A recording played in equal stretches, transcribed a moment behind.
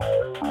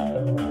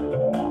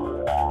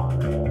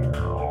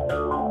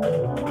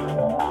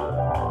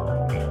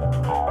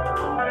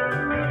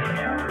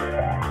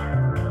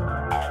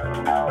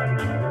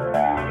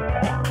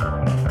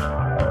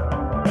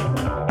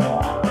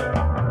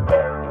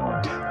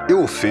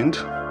Eu ofendo,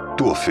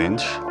 tu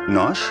ofendes,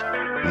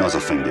 nós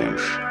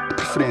ofendemos. De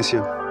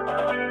preferência,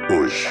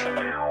 hoje.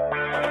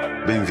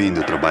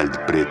 Bem-vindo ao Trabalho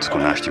de Preto com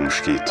Nástio e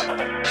Mosquito.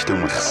 Isto é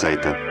uma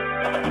receita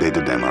de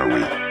TTTAW.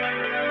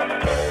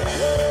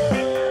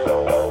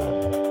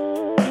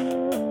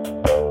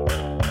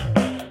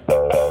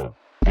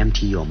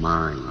 Empty your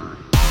mind.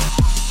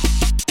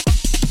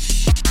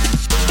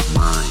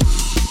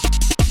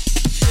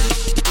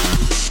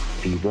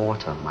 Be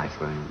water, my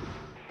friend.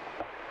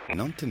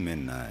 Não temer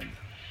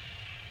nada.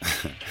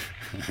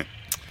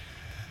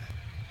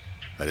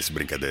 Parece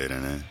brincadeira,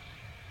 né?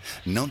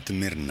 Não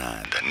temer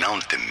nada, não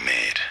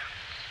temer.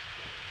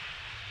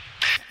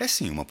 É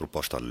sim uma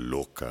proposta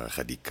louca,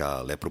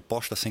 radical. É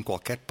proposta sem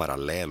qualquer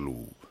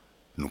paralelo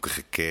no que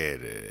requer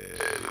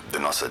de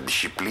nossa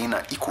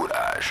disciplina e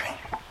coragem.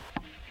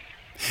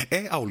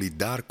 É ao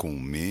lidar com o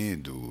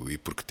medo, e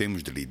porque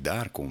temos de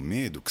lidar com o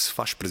medo, que se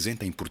faz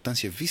presente a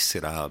importância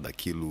visceral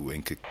daquilo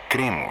em que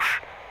queremos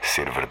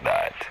ser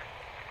verdade.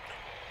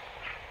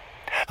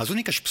 As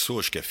únicas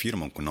pessoas que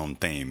afirmam que não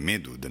têm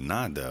medo de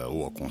nada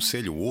ou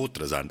aconselham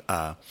outras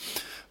a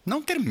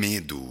não ter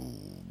medo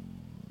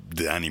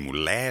de ânimo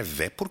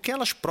leve é porque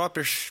elas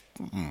próprias,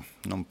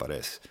 não me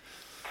parece,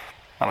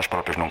 elas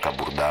próprias nunca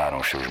abordaram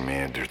os seus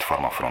medos de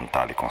forma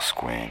frontal e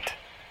consequente.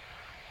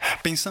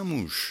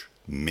 Pensamos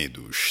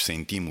medos,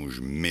 sentimos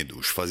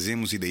medos,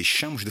 fazemos e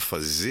deixamos de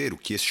fazer o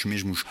que esses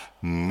mesmos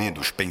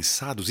medos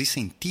pensados e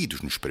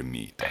sentidos nos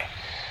permitem.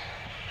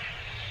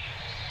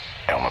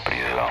 É uma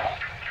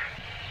prisão.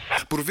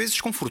 Por vezes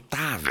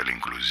confortável,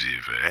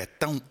 inclusive. É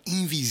tão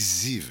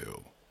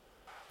invisível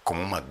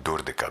como uma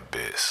dor de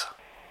cabeça.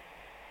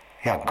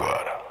 E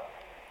agora?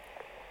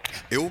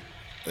 Eu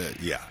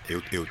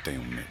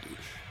tenho medos.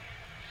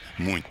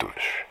 Muitos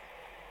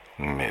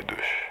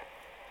medos.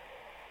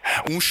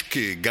 Uns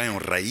que ganham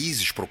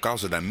raízes por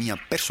causa da minha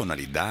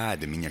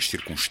personalidade, minhas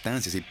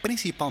circunstâncias e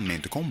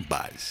principalmente com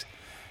base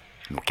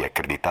no que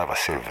acreditava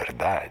ser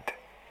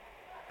verdade.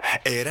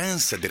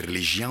 Herança de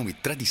religião e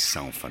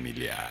tradição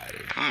familiar.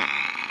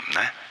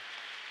 Né?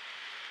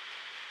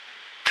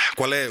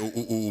 Qual é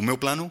o meu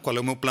plano? Qual é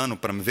o meu plano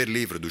para me ver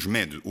livre dos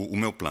medos? O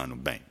meu plano,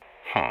 bem.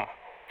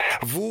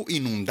 Vou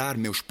inundar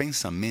meus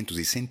pensamentos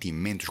e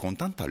sentimentos com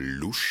tanta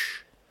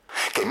luz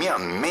que minha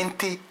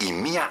mente e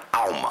minha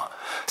alma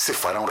se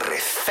farão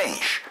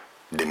reféns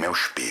de meu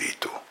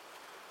espírito.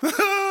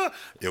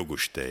 Eu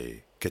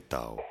gostei. Que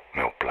tal?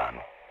 Meu plano.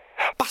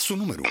 Passo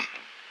número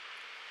 1.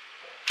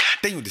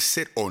 Tenho de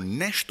ser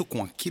honesto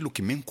com aquilo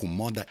que me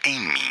incomoda em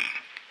mim.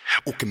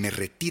 O que me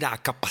retira a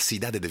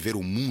capacidade de ver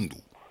o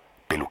mundo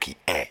pelo que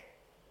é.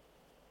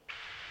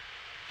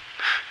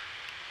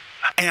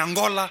 Em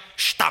Angola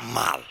está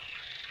mal.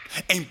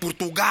 Em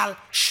Portugal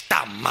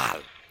está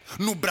mal.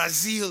 No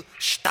Brasil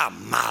está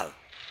mal.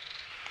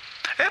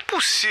 É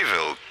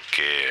possível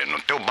que no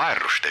teu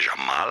bairro esteja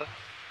mal.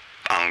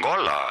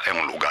 Angola é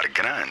um lugar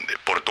grande.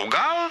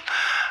 Portugal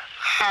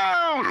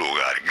é um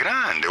lugar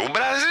grande. O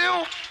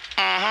Brasil...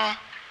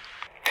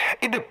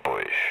 E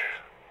depois,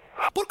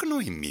 por que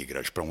não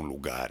emigras para um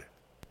lugar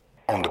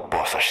onde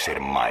possas ser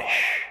mais?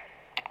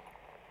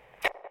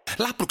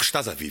 Lá porque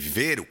estás a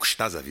viver o que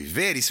estás a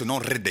viver, isso não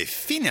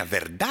redefine a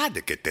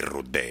verdade que te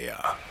rodeia.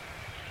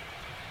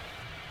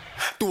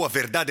 Tua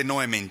verdade não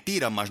é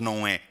mentira, mas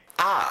não é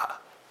a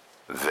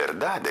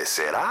verdade,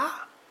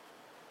 será?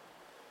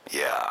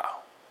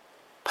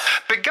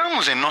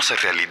 Pegamos em nossa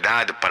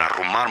realidade para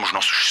arrumarmos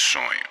nossos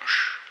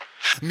sonhos.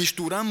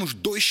 Misturamos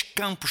dois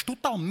campos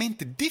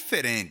totalmente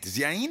diferentes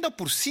e ainda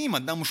por cima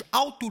damos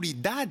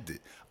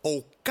autoridade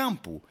ao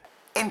campo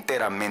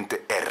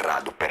inteiramente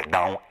errado.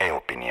 Perdão, é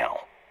opinião.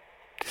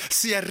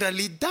 Se a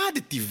realidade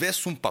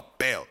tivesse um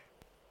papel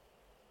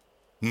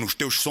nos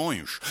teus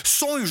sonhos,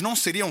 sonhos não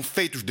seriam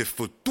feitos de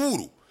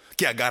futuro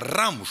que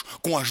agarramos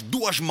com as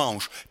duas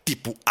mãos,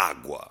 tipo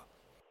água.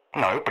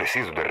 Não, eu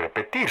preciso de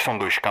repetir. São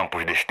dois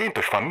campos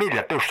distintos.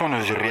 Família, teus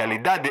sonhos e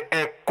realidade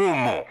é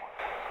como...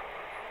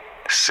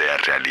 Se a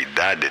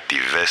realidade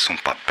tivesse um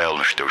papel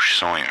nos teus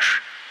sonhos,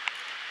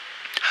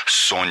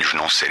 sonhos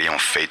não seriam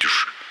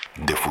feitos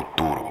de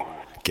futuro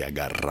que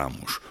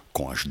agarramos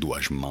com as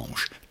duas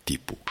mãos,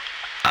 tipo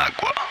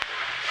água.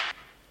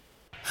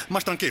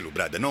 Mas tranquilo,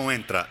 brother, não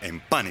entra em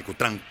pânico.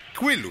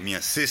 Tranquilo,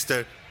 minha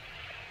sister.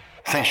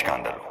 Sem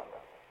escândalo.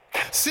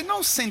 Se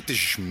não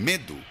sentes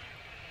medo,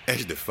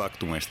 és de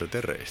facto um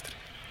extraterrestre.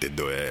 Te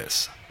dou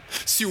essa.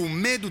 Se o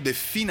medo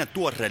define a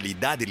tua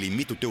realidade e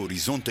limita o teu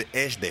horizonte,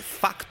 és de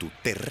facto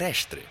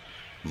terrestre.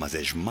 Mas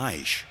és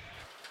mais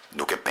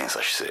do que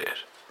pensas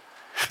ser.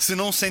 Se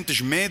não sentes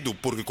medo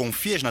porque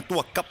confias na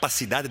tua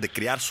capacidade de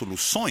criar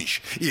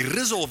soluções e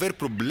resolver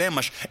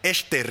problemas,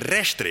 és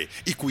terrestre.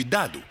 E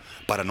cuidado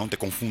para não te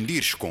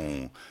confundires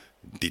com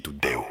dito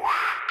Deus.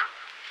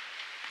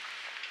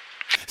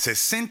 Se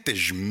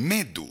sentes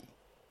medo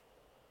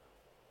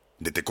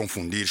de te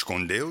confundires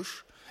com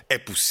Deus, é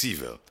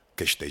possível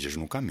que estejas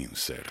no caminho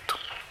certo.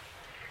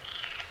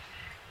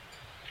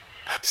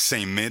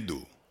 Sem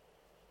medo.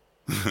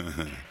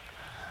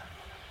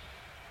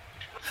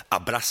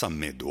 Abraça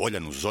medo, olha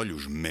nos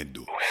olhos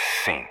medo.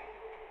 Sim,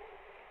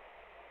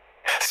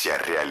 Se a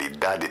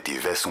realidade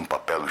tivesse um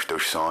papel nos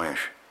teus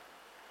sonhos,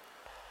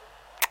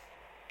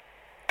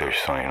 teus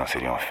sonhos não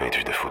seriam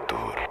feitos de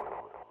futuro.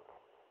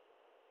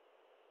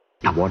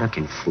 Now water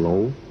can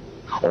flow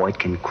or it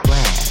can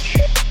crash.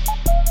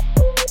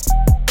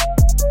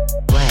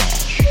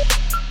 Crash.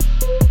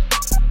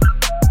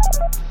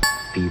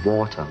 Be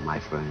water, my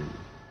friend.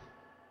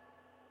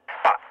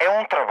 É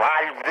um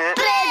trabalho de...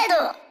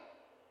 Preto!